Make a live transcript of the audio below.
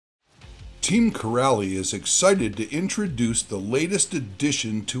Team Corrali is excited to introduce the latest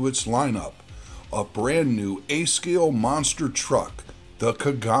addition to its lineup, a brand new A-scale monster truck, the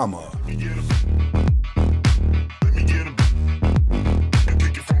Kagama.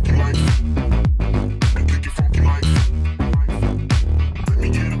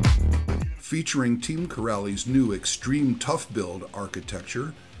 Featuring Team Corrali's new Xtreme Tough Build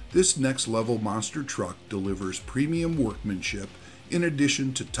architecture, this next-level monster truck delivers premium workmanship in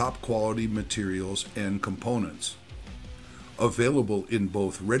addition to top-quality materials and components. Available in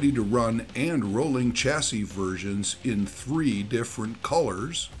both ready-to-run and rolling chassis versions in 3 different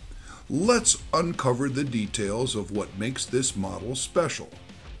colors, let's uncover the details of what makes this model special.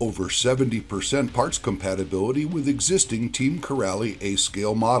 Over 70% parts compatibility with existing Team Corrali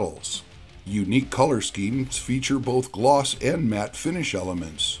A-scale models. Unique color schemes feature both gloss and matte finish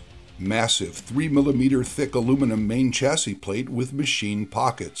elements. Massive 3mm thick aluminum main chassis plate with machine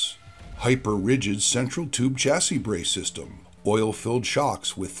pockets. Hyper-rigid central tube chassis brace system. Oil-filled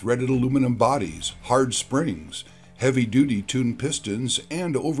shocks with threaded aluminum bodies, hard springs, heavy-duty tuned pistons,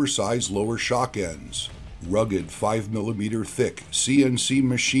 and oversized lower shock ends. Rugged 5mm thick CNC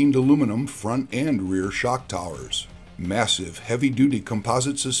machined aluminum front and rear shock towers. Massive heavy-duty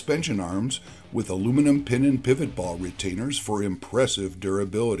composite suspension arms with aluminum pin and pivot ball retainers for impressive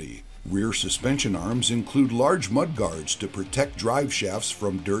durability. Rear suspension arms include large mud guards to protect drive shafts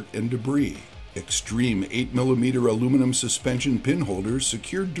from dirt and debris. Extreme 8mm aluminum suspension pin holders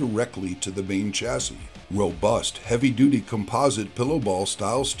secured directly to the main chassis. Robust heavy-duty composite pillow ball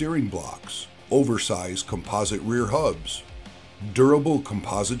style steering blocks. Oversized composite rear hubs. Durable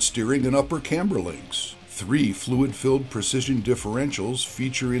composite steering and upper camber links. 3 fluid-filled precision differentials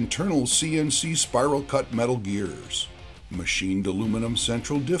feature internal CNC spiral-cut metal gears. Machined aluminum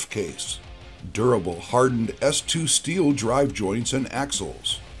central diff case. Durable hardened S2 steel drive joints and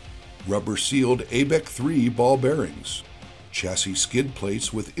axles. Rubber-sealed ABEC 3 ball bearings. Chassis skid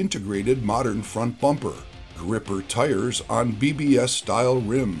plates with integrated modern front bumper. Gripper tires on BBS-style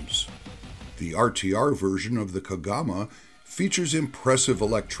rims. The RTR version of the Kagama features impressive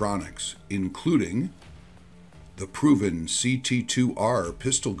electronics, including the proven CT2R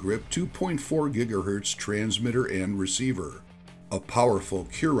pistol grip 2.4 GHz transmitter and receiver, a powerful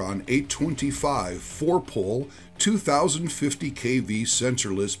Curon 825 4-pole 2050 kV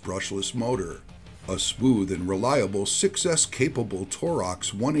sensorless brushless motor, a smooth and reliable 6S capable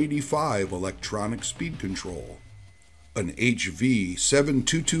Torox 185 electronic speed control, an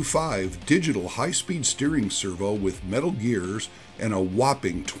HV7225 digital high-speed steering servo with metal gears and a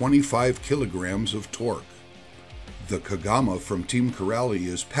whopping 25 kilograms of torque. The Kagama from Team Corrali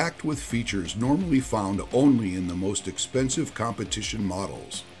is packed with features normally found only in the most expensive competition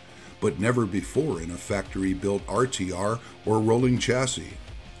models, but never before in a factory-built RTR or rolling chassis.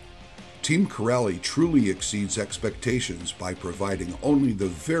 Team Corrali truly exceeds expectations by providing only the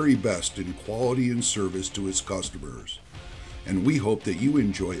very best in quality and service to its customers. And we hope that you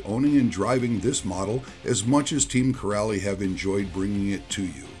enjoy owning and driving this model as much as Team Corrali have enjoyed bringing it to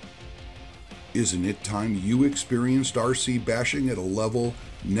you. Isn't it time you experienced RC bashing at a level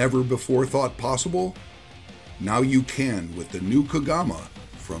never before thought possible? Now you can with the new Kagama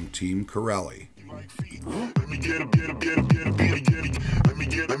from Team Corrali.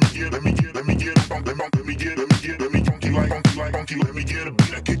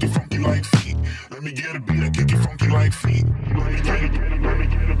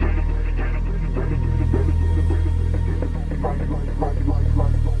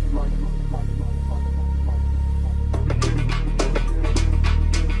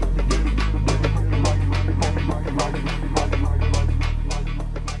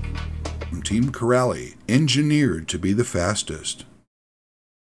 Team Corrali, engineered to be the fastest.